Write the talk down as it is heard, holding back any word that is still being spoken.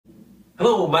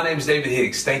Hello, my name is David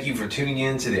Hicks. Thank you for tuning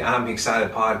in to the I'm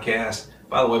Excited podcast.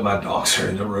 By the way, my dogs are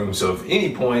in the room, so if at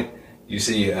any point you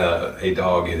see a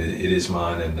dog, it is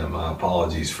mine, and my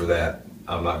apologies for that.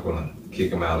 I'm not going to kick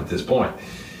them out at this point.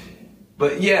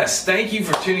 But yes, thank you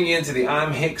for tuning in to the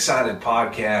I'm Excited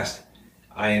podcast.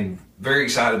 I am very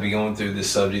excited to be going through this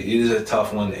subject. It is a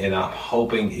tough one, and I'm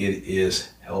hoping it is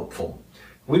helpful.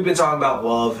 We've been talking about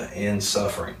love and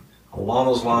suffering. Along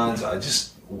those lines,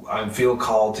 I feel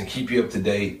called to keep you up to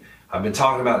date. I've been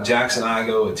talking about Jackson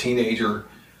Igo, a teenager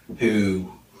who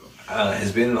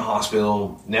has been in the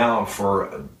hospital now for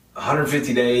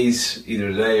 150 days,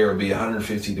 either today or it'll be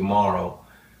 150 tomorrow,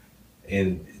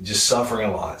 and just suffering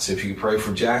a lot. So if you could pray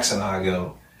for Jackson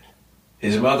Igo,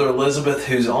 his mother Elizabeth,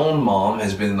 whose own mom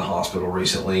has been in the hospital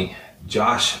recently,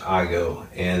 Josh Igo,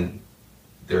 and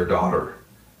their daughter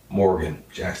Morgan,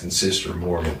 Jackson's sister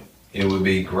Morgan. It would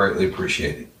be greatly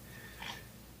appreciated.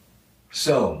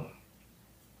 So,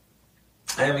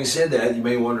 having said that, you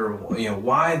may wonder,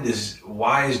 why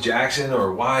is Jackson,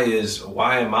 or why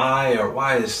am I, or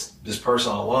why is this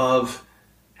person I love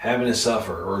having to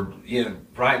suffer? Or,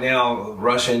 right now,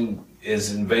 Russia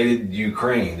has invaded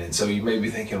Ukraine, and so you may be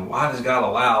thinking, why does God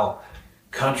allow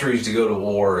countries to go to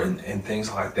war and things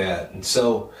like that? And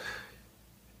so,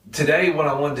 today what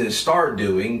I wanted to start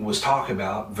doing was talk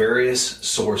about various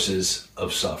sources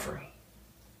of suffering.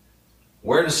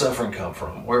 Where does suffering come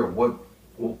from? What,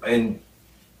 and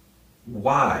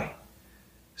why?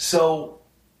 So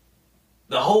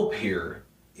the hope here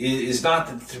is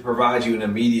not to provide you an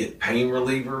immediate pain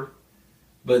reliever,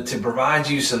 but to provide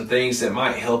you some things that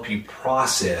might help you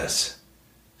process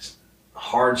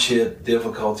hardship,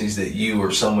 difficulties that you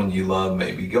or someone you love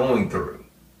may be going through.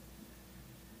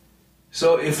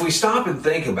 So if we stop and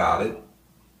think about it,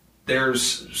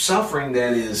 there's suffering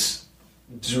that is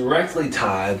directly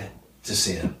tied to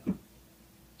sin.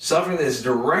 Suffering that is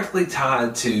directly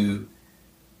tied to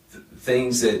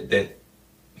things that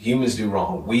humans do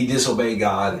wrong. We disobey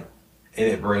God, and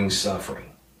it brings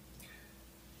suffering.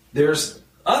 There's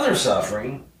other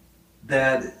suffering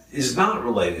that is not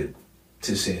related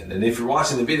to sin. And if you're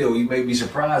watching the video, you may be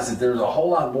surprised that there's a whole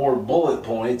lot more bullet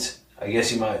points, I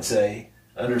guess you might say,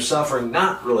 under suffering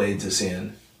not related to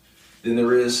sin than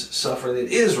there is suffering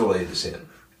that is related to sin.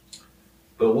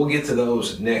 But we'll get to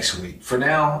those next week. For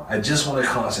now, I just want to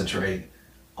concentrate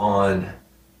on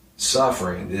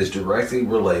suffering that is directly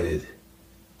related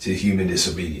to human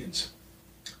disobedience.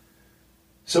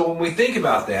 So when we think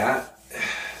about that,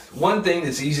 one thing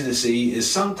that's easy to see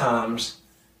is sometimes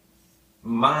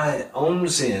my own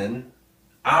sin,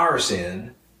 our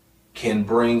sin, can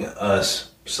bring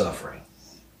us suffering.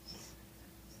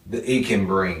 It can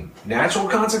bring natural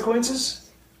consequences,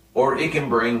 or it can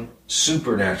bring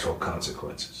supernatural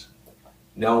consequences.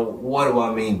 Now, what do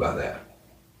I mean by that?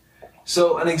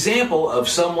 So, an example of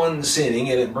someone sinning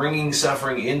and it bringing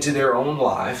suffering into their own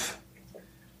life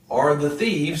are the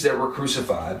thieves that were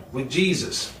crucified with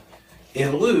Jesus.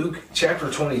 In Luke chapter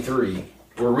 23,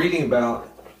 we're reading about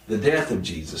the death of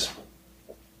Jesus.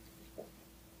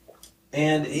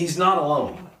 And he's not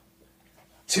alone.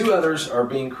 Two others are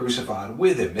being crucified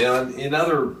with him. Now, in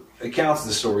other accounts of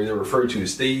the story, they're referred to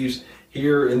as thieves.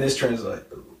 Here in this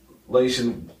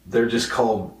translation, they're just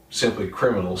called simply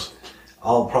criminals.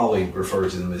 I'll probably refer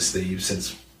to them as thieves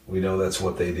since we know that's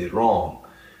what they did wrong.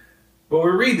 But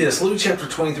we read this, Luke chapter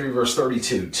 23, verse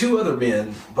 32. Two other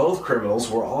men, both criminals,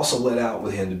 were also led out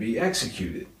with him to be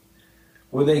executed.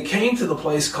 When they came to the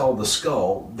place called the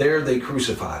Skull, there they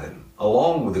crucified him,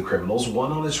 along with the criminals,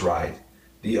 one on his right,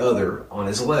 the other on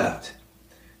his left.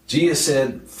 Jesus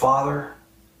said, Father,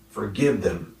 forgive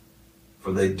them,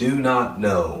 for they do not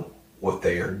know what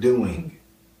they are doing.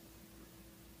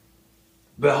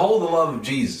 Behold the love of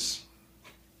Jesus.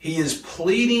 He is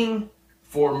pleading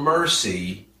for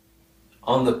mercy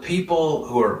on the people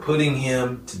who are putting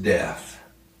him to death.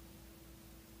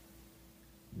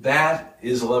 That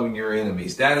is loving your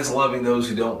enemies. That is loving those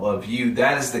who don't love you.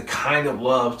 That is the kind of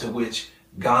love to which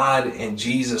God and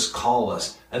Jesus call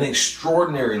us. An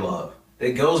extraordinary love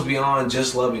that goes beyond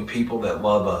just loving people that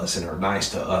love us and are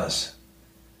nice to us.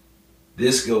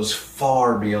 This goes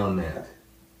far beyond that,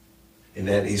 in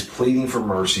that he's pleading for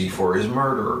mercy for his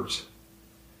murderers.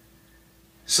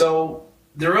 So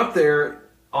they're up there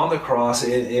on the cross,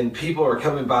 and people are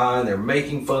coming by and they're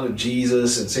making fun of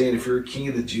Jesus and saying, if you're a king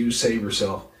of the Jews, save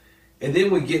yourself. And then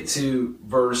we get to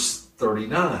verse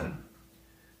 39.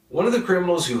 One of the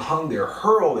criminals who hung there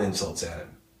hurled insults at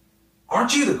him.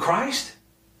 Aren't you the Christ?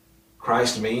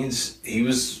 Christ means he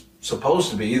was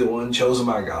supposed to be the one chosen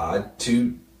by God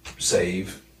to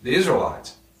save the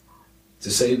Israelites, to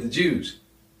save the Jews.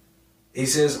 He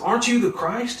says, aren't you the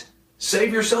Christ?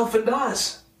 Save yourself and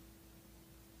us."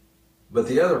 But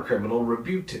the other criminal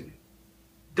rebuked him.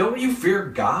 "Don't you fear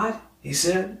God," he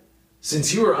said,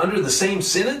 "since you are under the same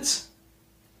sentence?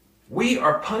 We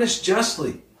are punished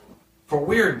justly, for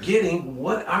we are getting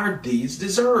what our deeds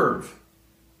deserve.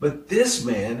 But this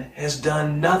man has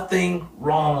done nothing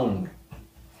wrong."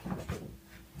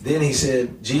 Then he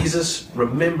said, "Jesus,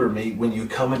 remember me when you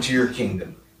come into your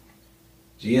kingdom."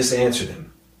 Jesus answered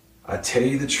him, "I tell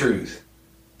you the truth.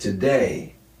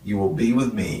 Today you will be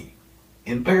with me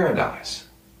in paradise."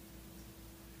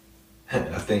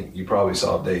 I think you probably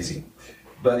saw Daisy.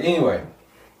 But anyway,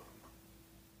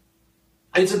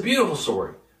 it's a beautiful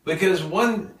story because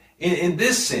in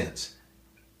this sense,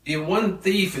 one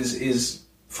thief is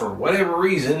for whatever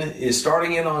reason is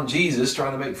starting in on Jesus,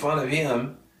 trying to make fun of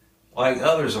him like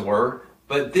others were.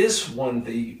 But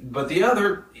the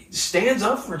other stands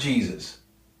up for Jesus.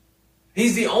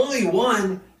 He's the only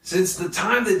one since the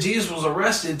time that Jesus was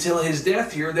arrested till his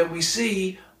death here that we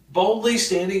see boldly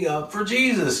standing up for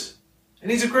Jesus. And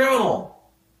he's a criminal.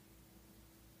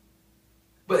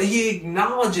 But he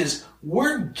acknowledges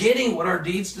we're getting what our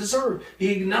deeds deserve. He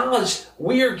acknowledged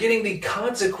we are getting the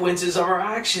consequences of our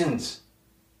actions.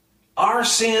 Our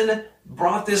sin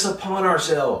brought this upon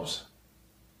ourselves.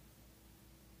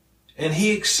 And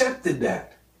he accepted that.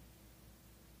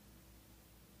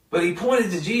 But he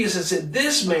pointed to Jesus and said,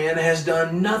 "This man has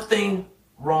done nothing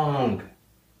wrong."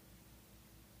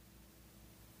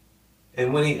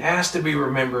 And when he asked to be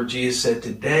remembered, Jesus said,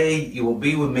 "Today you will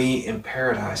be with me in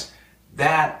paradise."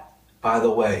 That, by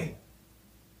the way,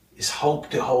 is hope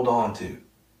to hold on to.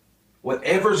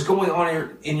 Whatever's going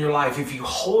on in your life, if you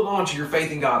hold on to your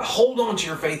faith in God, hold on to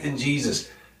your faith in Jesus,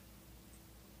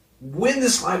 when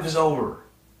this life is over,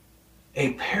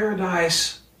 a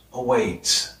paradise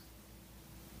awaits.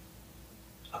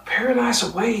 A paradise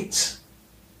awaits.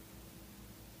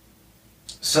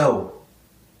 So,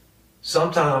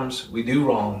 sometimes we do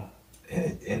wrong,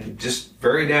 and just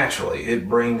very naturally, it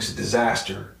brings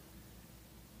disaster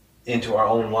into our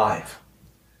own life.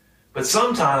 But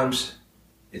sometimes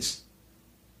it's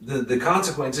the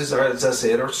consequences are, as I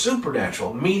said, are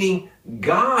supernatural, meaning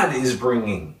God is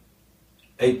bringing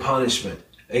a punishment,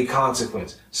 a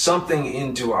consequence, something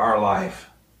into our life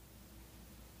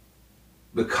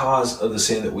because of the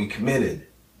sin that we committed.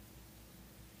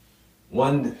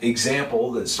 One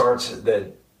example that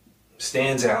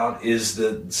stands out is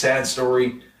the sad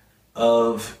story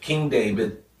of King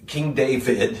David,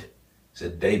 David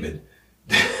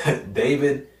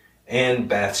and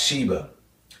Bathsheba.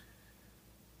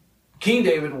 King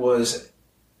David was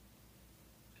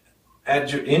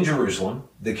in Jerusalem,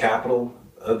 the capital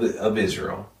of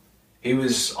Israel. He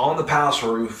was on the palace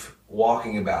roof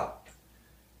walking about.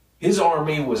 His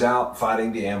army was out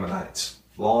fighting the Ammonites,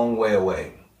 long way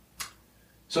away.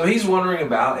 So he's wandering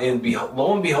about, and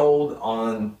lo and behold,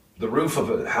 on the roof of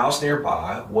a house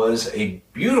nearby was a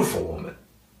beautiful woman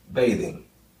bathing.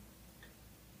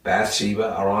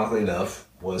 Bathsheba, ironically enough,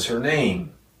 was her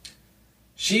name.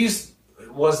 She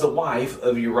was the wife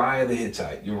of Uriah the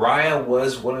Hittite. Uriah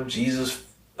was one of David's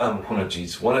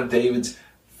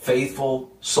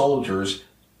faithful soldiers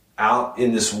out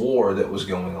in this war that was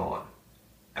going on,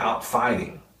 out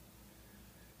fighting.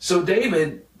 So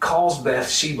David calls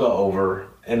Bathsheba over,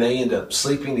 and they end up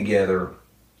sleeping together,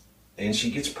 and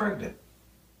she gets pregnant.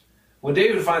 When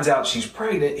David finds out she's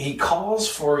pregnant, he calls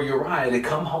for Uriah to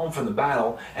come home from the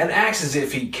battle and acts as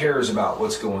if he cares about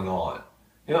what's going on.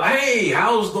 Hey,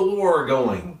 how's the war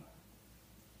going?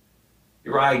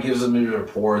 Uriah gives them a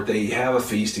report. They have a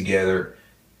feast together.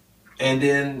 And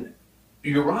then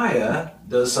Uriah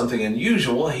does something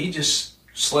unusual. He just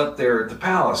slept there at the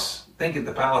palace, at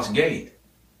the palace gate.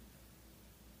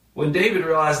 When David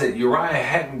realized that Uriah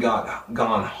hadn't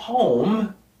gone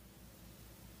home,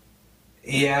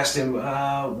 he asked him,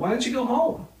 "Why didn't you go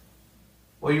home?"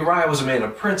 Well, Uriah was a man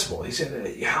of principle. He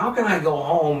said, "How can I go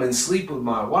home and sleep with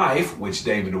my wife," which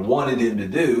David wanted him to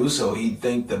do so he'd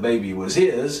think the baby was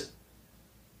his.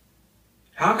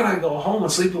 "How can I go home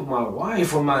and sleep with my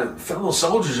wife when my fellow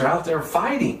soldiers are out there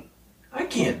fighting? I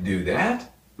can't do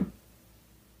that."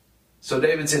 So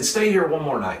David said, "Stay here one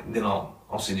more night, and then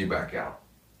I'll send you back out."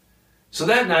 So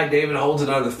that night, David holds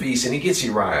another feast, and he gets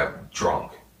Uriah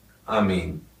drunk. I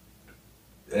mean,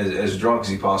 as drunk as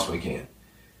he possibly can.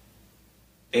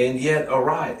 And yet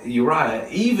Uriah,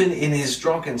 even in his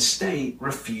drunken state,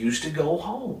 refused to go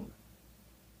home.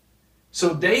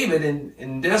 So David,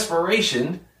 in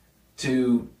desperation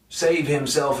to save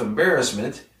himself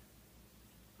embarrassment,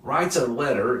 writes a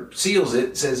letter, seals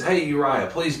it, says, "Hey, Uriah,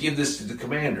 please give this to the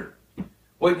commander."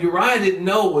 What Uriah didn't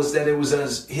know was that it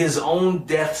was his own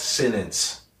death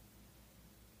sentence.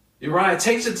 Uriah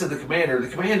takes it to the commander. The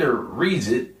commander reads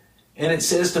it, and it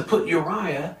says to put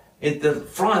Uriah at the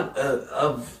front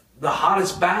of the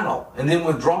hottest battle and then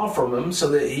withdraw from him so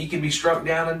that he can be struck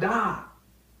down and die.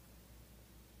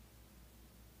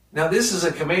 Now, this is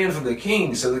a command from the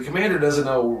king, so the commander doesn't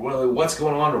know really what's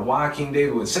going on or why King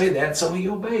David would say that, so he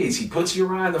obeys. He puts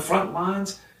Uriah in the front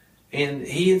lines, and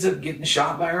he ends up getting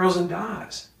shot by arrows and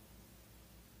dies.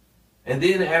 And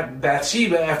then at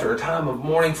Bathsheba, after a time of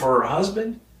mourning for her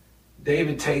husband,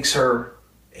 David takes her,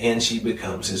 and she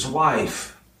becomes his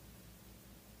wife.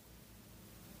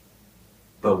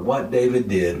 But what David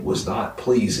did was not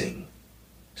pleasing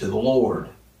to the Lord.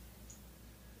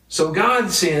 So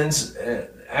God sends,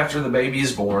 after the baby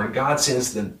is born, God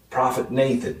sends the prophet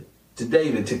Nathan to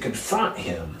David to confront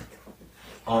him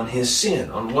on his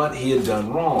sin, on what he had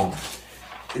done wrong.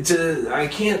 I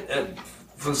can't,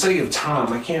 for the sake of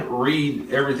time, I can't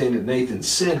read everything that Nathan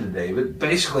said to David.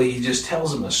 Basically, he just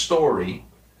tells him a story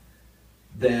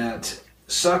that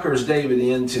suckers David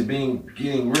into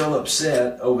getting real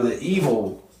upset over the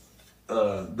evil,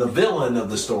 the villain of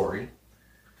the story.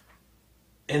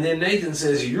 And then Nathan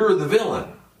says, "You're the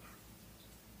villain,"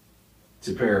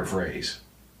 to paraphrase.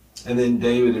 And then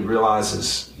David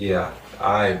realizes, yeah,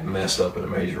 I messed up in a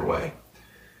major way.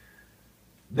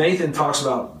 Nathan talks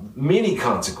about many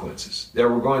consequences that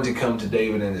were going to come to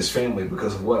David and his family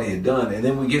because of what he had done. And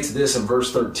then we get to this in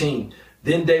verse 13.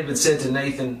 Then David said to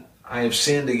Nathan, "I have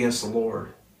sinned against the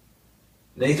Lord."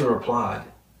 Nathan replied,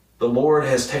 "The Lord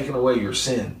has taken away your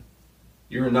sin.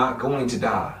 You are not going to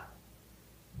die.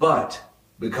 But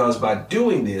because by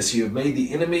doing this you have made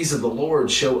the enemies of the Lord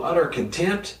show utter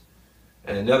contempt,"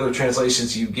 and in other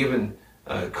translations, "you've given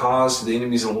cause to the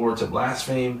enemies of the Lord to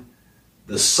blaspheme,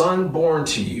 the son born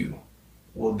to you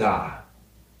will die."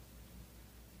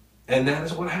 And that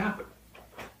is what happened.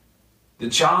 The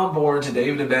child born to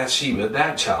David and Bathsheba,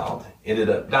 that child ended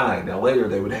up dying. Now later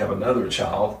they would have another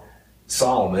child,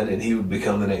 Solomon, and he would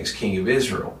become the next king of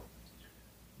Israel.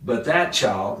 But that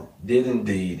child did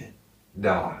indeed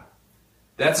die.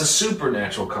 That's a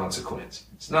supernatural consequence.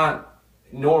 It's not,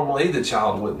 normally the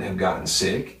child wouldn't have gotten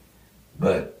sick,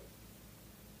 but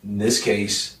in this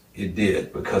case it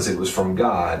did, because it was from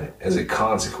God as a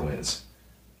consequence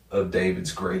of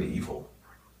David's great evil.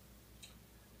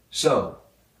 So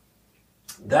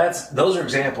those are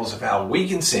examples of how we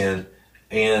can sin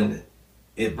and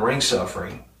it brings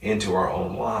suffering into our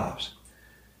own lives.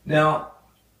 Now,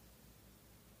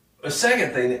 a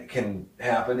second thing that can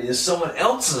happen is someone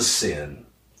else's sin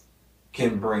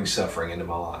can bring suffering into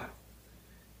my life.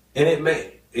 And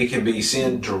it can be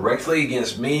sin directly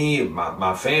against me,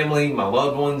 my family, my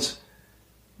loved ones,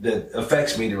 that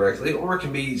affects me directly, or it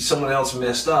can be someone else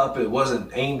messed up. It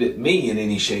wasn't aimed at me in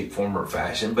any shape, form, or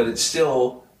fashion, but it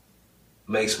still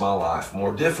makes my life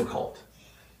more difficult.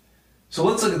 So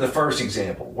let's look at the first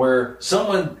example, where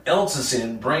someone else's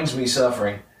sin brings me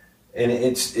suffering, and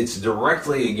it's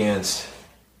directly against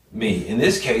me. In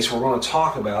this case, we're going to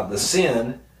talk about the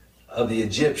sin of the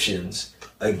Egyptians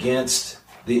against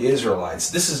the Israelites.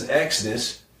 This is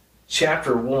Exodus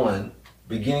chapter 1,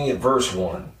 beginning at verse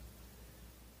 1.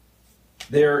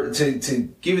 There, to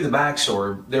give you the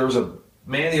backstory, there was a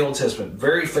man in the Old Testament,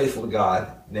 very faithful to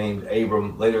God, named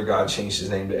Abram. Later, God changed his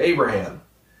name to Abraham.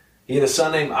 He had a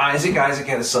son named Isaac. Isaac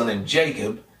had a son named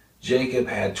Jacob. Jacob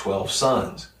had 12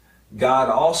 sons. God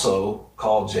also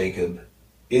called Jacob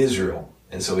Israel.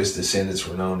 And so his descendants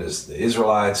were known as the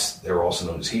Israelites. They were also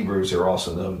known as Hebrews. They were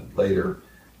also known later,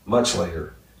 much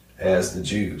later, as the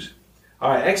Jews. All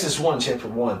right, Exodus 1, chapter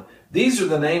 1. These are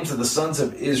the names of the sons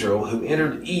of Israel who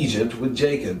entered Egypt with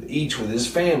Jacob, each with his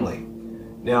family.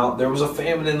 Now, there was a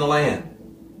famine in the land.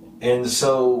 And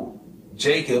so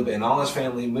Jacob and all his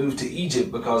family moved to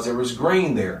Egypt because there was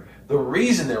grain there. The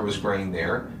reason there was grain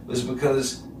there was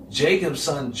because Jacob's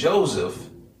son Joseph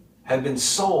had been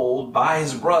sold by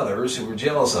his brothers, who were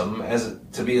jealous of him,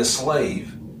 to be a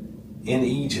slave in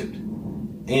Egypt.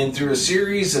 And through a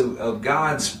series of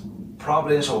God's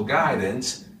providential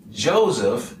guidance,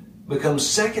 Joseph becomes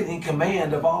second in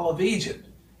command of all of Egypt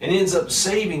and ends up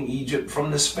saving Egypt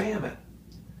from this famine.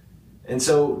 And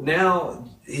so now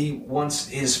he wants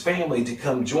his family to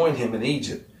come join him in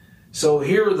Egypt. So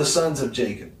here are the sons of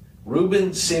Jacob: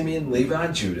 Reuben, Simeon, Levi,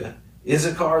 and Judah,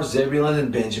 Issachar, Zebulun,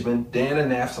 and Benjamin, Dan and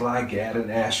Naphtali, Gad,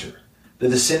 and Asher. The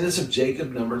descendants of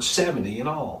Jacob numbered 70 in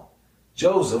all.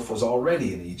 Joseph was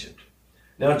already in Egypt.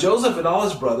 Now Joseph and all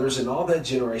his brothers and all that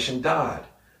generation died.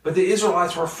 But the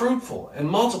Israelites were fruitful and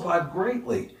multiplied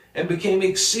greatly and became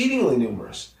exceedingly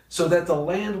numerous, so that the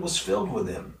land was filled with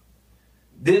them.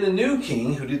 Then a new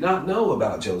king who did not know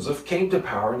about Joseph came to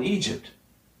power in Egypt.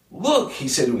 Look, he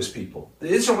said to his people, the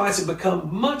Israelites have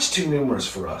become much too numerous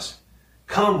for us.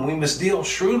 Come, we must deal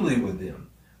shrewdly with them,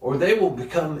 or they will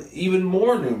become even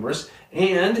more numerous,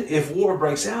 and if war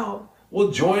breaks out,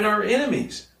 will join our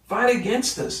enemies, fight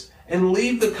against us, and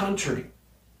leave the country.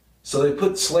 So they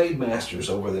put slave masters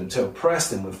over them to oppress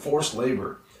them with forced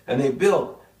labor, and they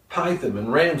built Pithom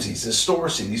and Ramses as store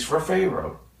cities for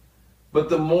Pharaoh. But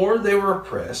the more they were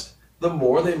oppressed, the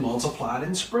more they multiplied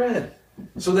and spread.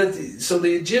 So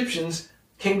the Egyptians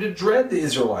came to dread the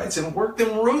Israelites and worked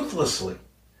them ruthlessly.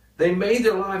 They made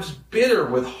their lives bitter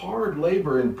with hard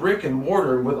labor in brick and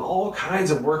mortar and with all kinds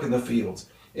of work in the fields.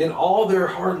 In all their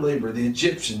hard labor, the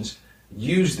Egyptians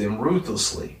used them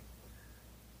ruthlessly.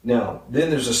 Now,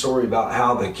 then there's a story about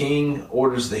how the king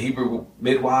orders the Hebrew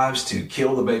midwives to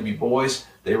kill the baby boys.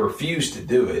 They refused to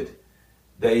do it.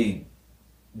 They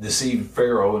deceived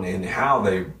Pharaoh and how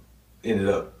they ended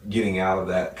up getting out of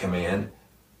that command.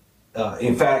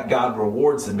 In fact, God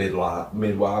rewards the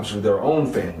midwives with their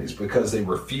own families because they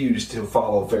refused to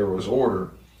follow Pharaoh's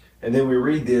order. And then we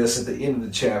read this at the end of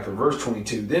the chapter, verse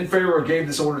 22. Then Pharaoh gave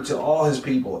this order to all his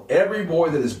people. Every boy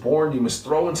that is born you must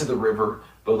throw into the river,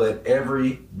 but let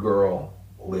every girl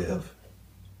live.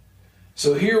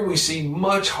 So here we see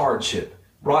much hardship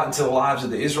brought into the lives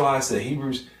of the Israelites, the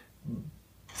Hebrews,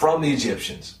 from the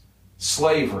Egyptians.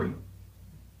 Slavery,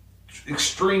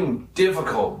 extreme,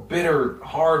 difficult, bitter,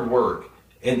 hard work,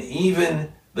 and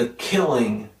even the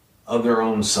killing of their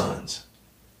own sons.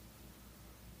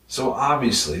 So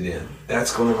obviously then,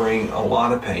 that's going to bring a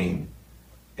lot of pain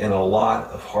and a lot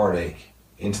of heartache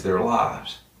into their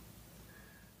lives.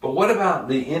 But what about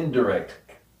the indirect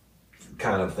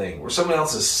kind of thing, where someone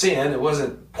else's sin,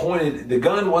 the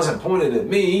gun wasn't pointed at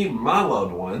me, my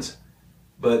loved ones,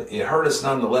 but it hurt us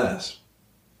nonetheless?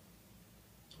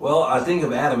 Well, I think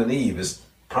of Adam and Eve as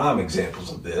prime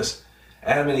examples of this.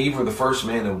 Adam and Eve were the first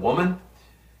man and woman,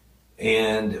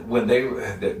 and when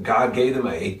God gave them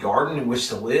a garden in which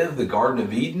to live, the Garden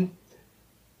of Eden.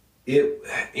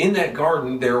 In that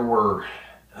garden there were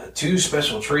two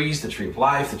special trees: the tree of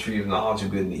life, the tree of knowledge of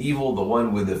good and evil, the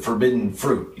one with the forbidden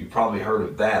fruit. You've probably heard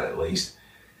of that at least.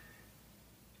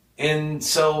 And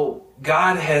so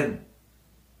God had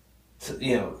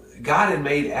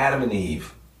made Adam and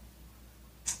Eve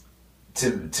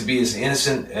to be as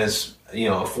innocent as a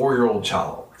 4-year-old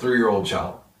child, 3-year-old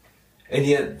child, and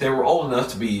yet they were old enough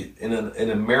to be in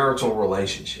a marital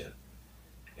relationship.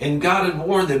 And God had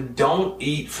warned them, don't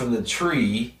eat from the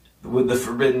tree with the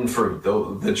forbidden fruit,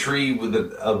 the tree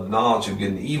of knowledge of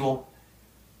good and evil.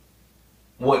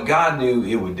 What God knew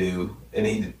it would do, and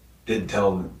he didn't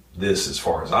tell them this as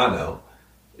far as I know,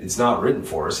 it's not written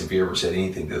for us if he ever said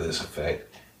anything to this effect,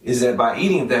 is that by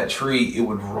eating of that tree, it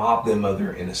would rob them of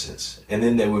their innocence. And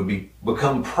then they would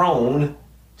become prone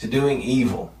to doing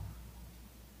evil.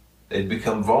 They'd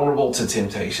become vulnerable to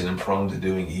temptation and prone to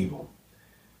doing evil.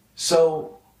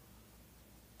 So,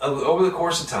 over the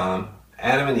course of time,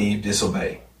 Adam and Eve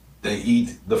disobey. They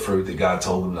eat the fruit that God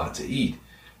told them not to eat.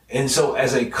 And so,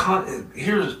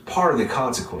 here's part of the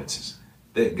consequences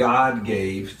that God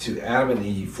gave to Adam and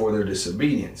Eve for their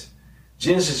disobedience.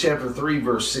 Genesis chapter 3,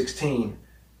 verse 16.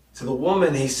 To the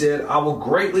woman he said, I will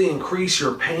greatly increase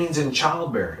your pains in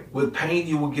childbearing. With pain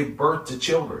you will give birth to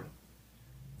children.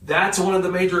 That's one of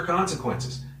the major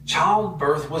consequences.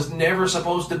 Childbirth was never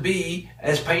supposed to be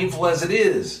as painful as it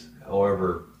is.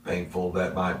 However painful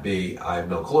that might be, I have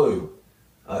no clue.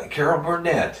 Carol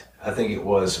Burnett, I think it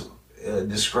was,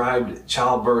 described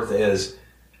childbirth as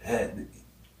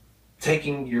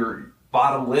taking your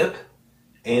bottom lip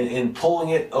and pulling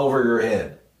it over your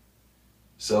head.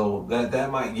 So that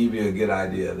might give you a good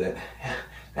idea that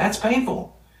that's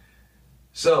painful.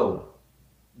 So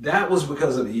that was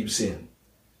because of Eve's sin.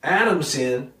 Adam's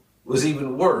sin was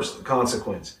even worse, the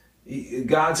consequence.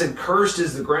 God said, cursed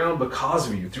is the ground because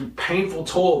of you. Through painful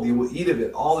toil you will eat of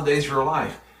it all the days of your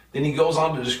life. Then he goes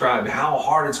on to describe how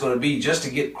hard it's going to be just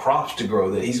to get crops to grow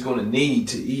that he's going to need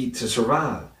to eat to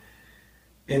survive.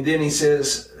 And then he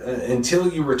says,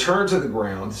 until you return to the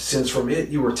ground, since from it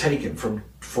you were taken,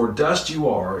 for dust you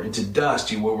are, and to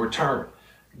dust you will return.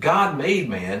 God made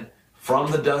man from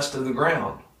the dust of the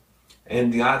ground.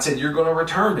 And God said, you're going to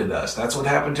return to dust. That's what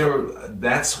happens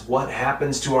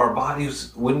to our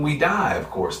bodies when we die, of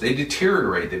course. They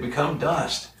deteriorate, they become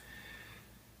dust.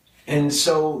 And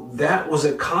so that was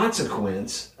a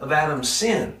consequence of Adam's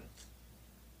sin.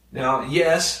 Now,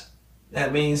 yes,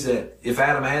 that means that if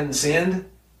Adam hadn't sinned,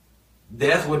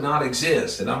 death would not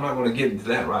exist. And I'm not going to get into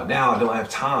that right now. I don't have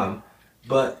time.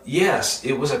 But yes,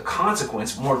 it was a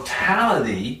consequence.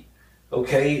 Mortality,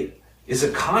 is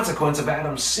a consequence of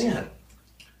Adam's sin.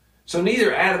 So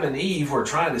neither Adam and Eve were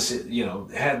trying to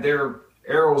had their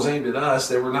arrows aimed at us.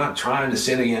 They were not trying to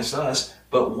sin against us,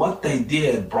 but what they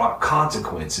did brought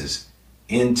consequences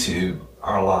into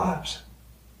our lives.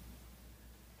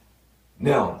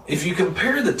 Now, if you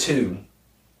compare the two,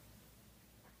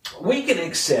 we can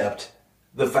accept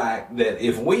the fact that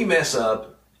if we mess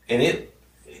up and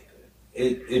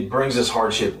it brings us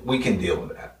hardship, we can deal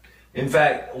with that. In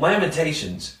fact,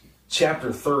 Lamentations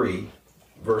chapter 3,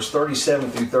 verse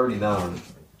 37 through 39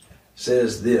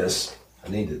 says this. I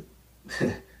need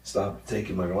to stop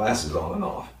taking my glasses on and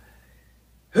off.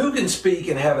 Who can speak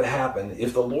and have it happen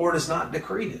if the Lord has not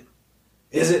decreed it?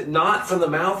 Is it not from the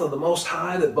mouth of the Most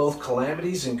High that both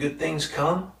calamities and good things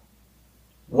come?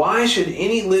 Why should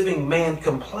any living man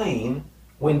complain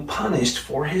when punished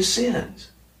for his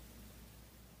sins?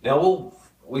 Now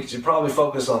we should probably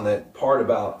focus on that part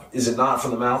about, is it not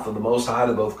from the mouth of the Most High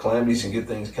that both calamities and good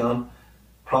things come?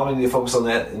 Probably need to focus on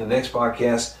that in the next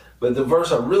podcast. But the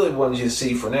verse I really wanted you to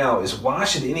see for now is, why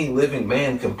should any living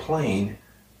man complain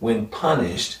when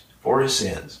punished for his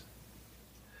sins?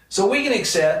 So we can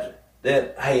accept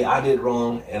that, hey, I did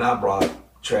wrong and I brought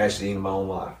tragedy into my own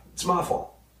life. It's my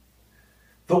fault.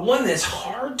 The one that's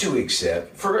hard to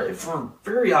accept for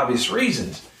very obvious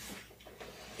reasons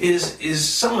is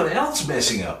someone else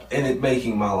messing up and it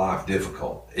making my life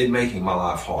difficult, it making my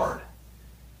life hard.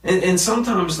 And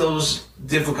sometimes those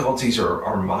difficulties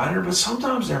are minor, but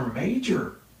sometimes they're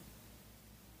major.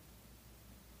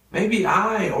 Maybe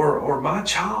I or my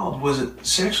child was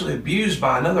sexually abused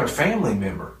by another family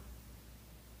member.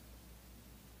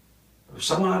 Or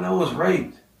someone I know was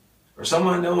raped. Or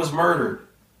someone I know was murdered.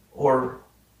 Or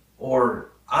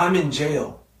I'm in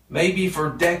jail. Maybe for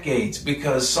decades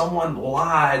because someone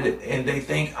lied and they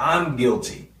think I'm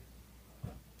guilty.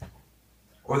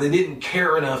 Or they didn't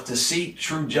care enough to seek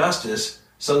true justice,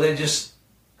 so they just,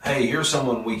 hey, here's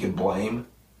someone we can blame.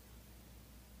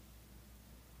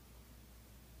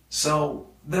 So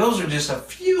those are just a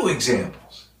few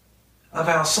examples of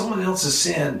how someone else's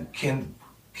sin can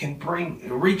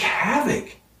wreak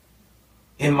havoc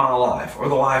in my life or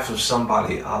the life of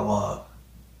somebody I love.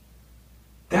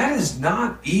 That is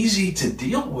not easy to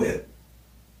deal with.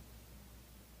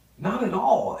 Not at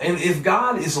all. And if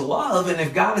God is love and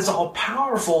if God is all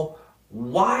powerful,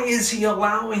 why is he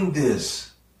allowing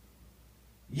this?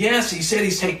 Yes, he said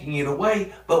he's taking it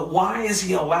away, but why is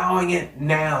he allowing it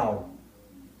now?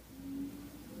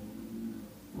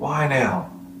 Why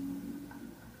now?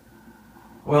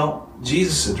 Well,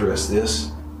 Jesus addressed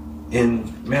this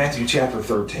in Matthew chapter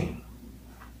 13.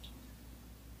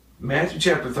 Matthew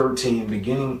chapter 13,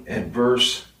 beginning at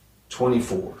verse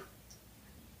 24.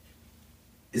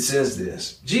 It says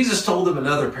this: Jesus told them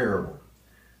another parable.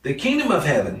 The kingdom of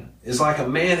heaven is like a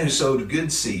man who sowed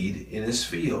good seed in his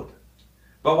field.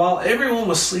 But while everyone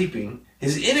was sleeping,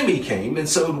 his enemy came and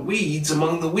sowed weeds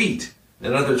among the wheat.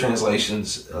 In other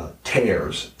translations,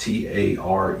 tares,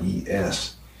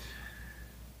 T-A-R-E-S.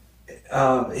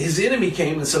 His enemy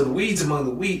came and sowed weeds among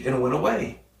the wheat and went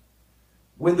away.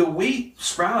 When the wheat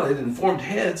sprouted and formed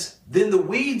heads, then the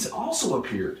weeds also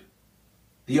appeared.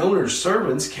 The owner's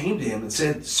servants came to him and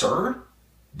said, "Sir,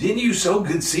 didn't you sow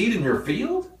good seed in your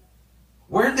field?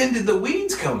 Where then did the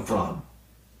weeds come from?"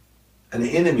 "An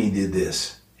enemy did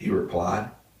this," he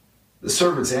replied. The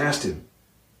servants asked him,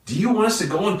 "Do you want us to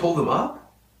go and pull them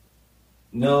up?"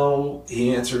 "No,"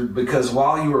 he answered, "because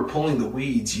while you are pulling the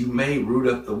weeds, you may root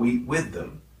up the wheat with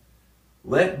them.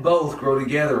 Let both grow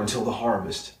together until the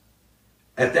harvest.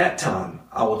 At that time,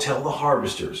 I will tell the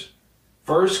harvesters,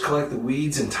 first collect the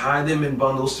weeds and tie them in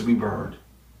bundles to be burned.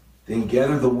 Then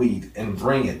gather the wheat and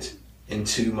bring it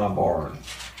into my barn."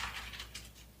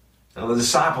 Now the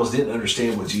disciples didn't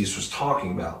understand what Jesus was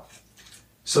talking about.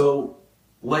 So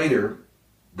later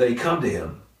they come to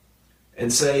him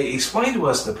and say, "Explain to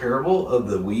us the parable of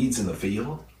the weeds in the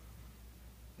field."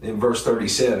 In verse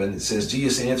 37 it says,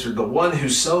 Jesus answered, "The one who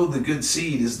sowed the good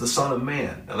seed is the Son of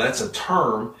Man." Now that's a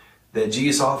term that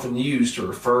Jesus often used to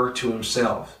refer to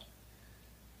himself.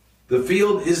 The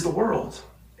field is the world,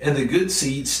 and the good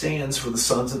seed stands for the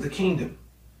sons of the kingdom.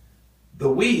 The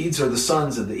weeds are the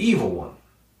sons of the evil one,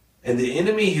 and the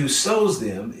enemy who sows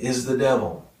them is the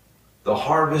devil. The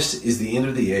harvest is the end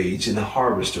of the age, and the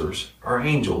harvesters are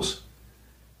angels.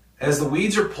 As the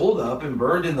weeds are pulled up and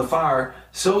burned in the fire,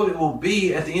 so it will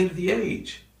be at the end of the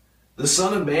age. The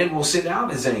Son of Man will send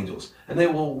out his angels, and they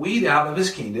will weed out of his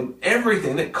kingdom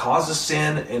everything that causes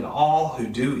sin and all who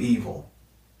do evil.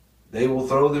 They will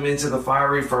throw them into the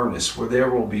fiery furnace, where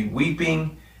there will be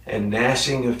weeping and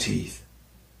gnashing of teeth.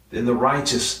 Then the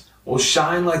righteous will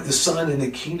shine like the sun in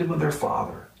the kingdom of their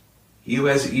Father. He who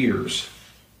has ears,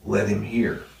 let him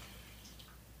hear.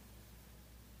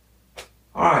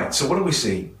 All right, so what do we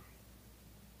see?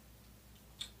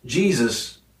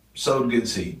 Jesus sowed good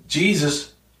seed.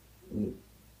 Jesus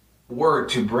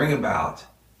worked to bring about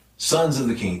sons of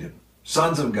the kingdom,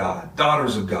 sons of God,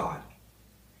 daughters of God,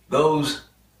 those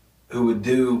who would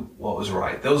do what was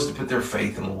right, those who put their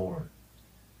faith in the Lord.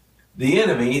 The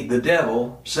enemy, the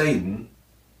devil, Satan,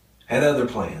 had other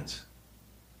plans.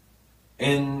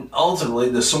 And ultimately,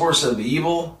 the source of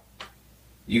evil,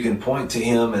 you can point to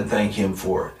him and thank him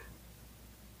for it.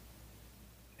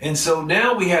 And so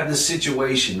now we have this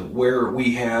situation where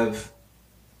we have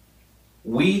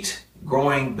wheat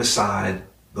growing beside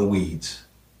the weeds.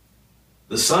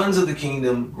 The sons of the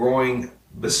kingdom growing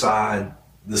beside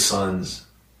the sons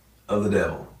of the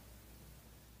devil.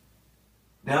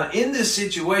 Now, in this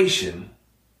situation,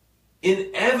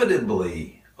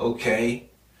 inevitably,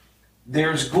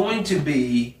 there's going to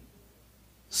be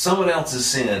someone else's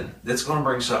sin that's going to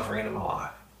bring suffering into my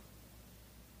life.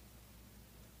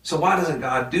 So why doesn't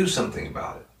God do something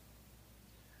about it?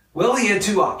 Well, he had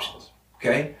two options,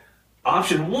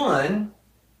 Option one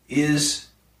is,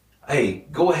 hey,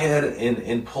 go ahead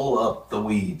and pull up the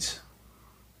weeds.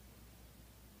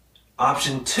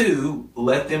 Option two,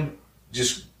 let them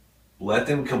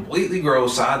completely grow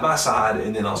side by side,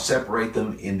 and then I'll separate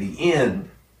them in the end.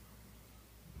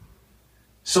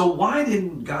 So why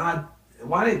did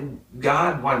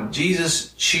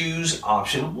Jesus choose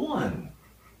option one?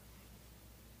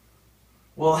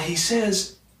 Well, he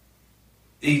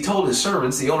told his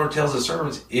servants, the owner tells his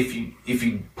servants, if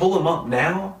you pull them up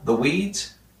now, the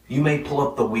weeds, you may pull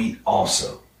up the wheat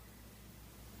also.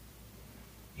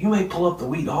 You may pull up the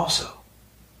wheat also.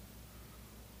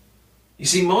 You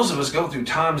see, most of us go through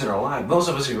times in our life, most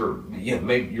of us who are,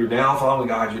 maybe you're now following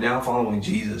God, you're now following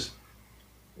Jesus,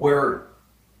 where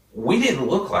we didn't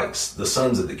look like the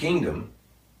sons of the kingdom.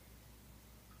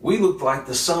 We looked like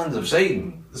the sons of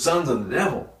Satan, the sons of the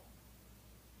devil.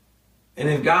 And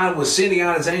if God was sending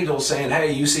out his angels saying,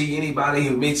 hey, you see anybody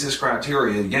who meets this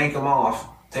criteria, yank them off,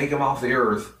 take them off the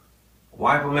earth,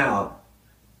 wipe them out,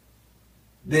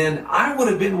 then I would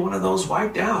have been one of those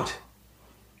wiped out.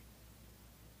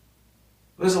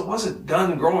 Because it wasn't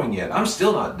done growing yet. I'm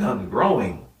still not done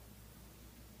growing.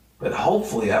 But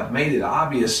hopefully I've made it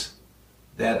obvious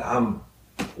that I'm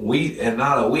wheat and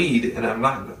not a weed, and I'm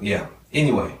not,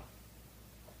 Anyway,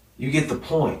 you get the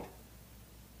point.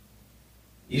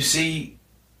 You see,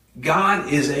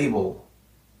 God is able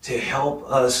to help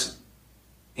us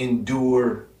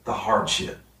endure the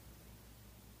hardship.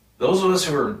 Those of us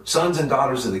who are sons and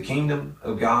daughters of the kingdom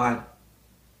of God,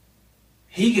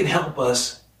 he can help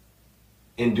us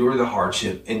endure the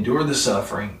hardship, endure the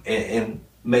suffering, and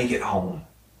make it home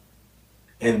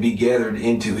and be gathered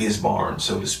into his barn,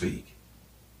 so to speak.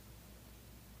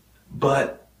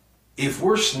 But if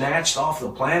we're snatched off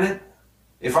the planet,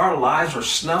 if our lives are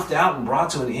snuffed out and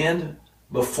brought to an end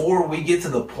before we get to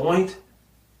the point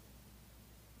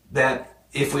that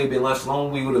if we had been left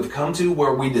alone we would have come to,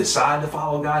 where we decide to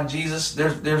follow God and Jesus,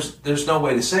 there's no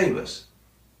way to save us.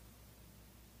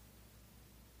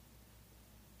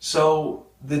 So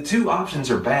the two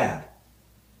options are bad,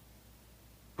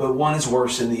 but one is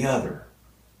worse than the other.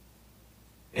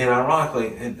 And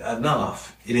ironically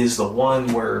enough, it is the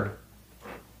one where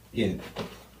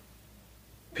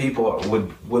people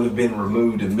would have been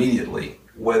removed immediately,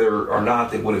 whether or not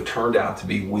they would have turned out to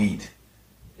be wheat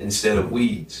instead of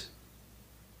weeds.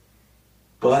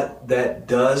 But that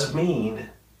does mean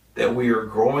that we are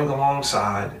growing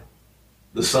alongside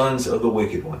the sons of the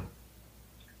wicked one.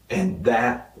 And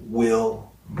that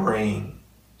will bring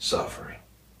suffering.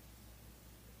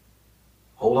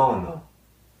 Hold on though.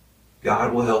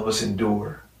 God will help us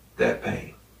endure that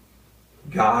pain.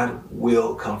 God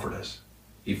will comfort us.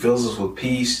 He fills us with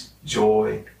peace,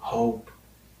 joy, hope,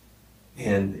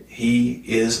 and he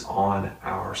is on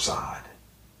our side.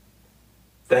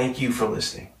 Thank you for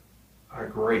listening. I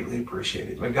greatly appreciate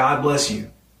it. May God bless you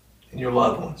and your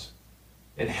loved ones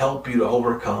and help you to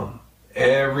overcome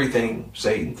everything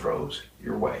Satan throws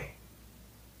your way.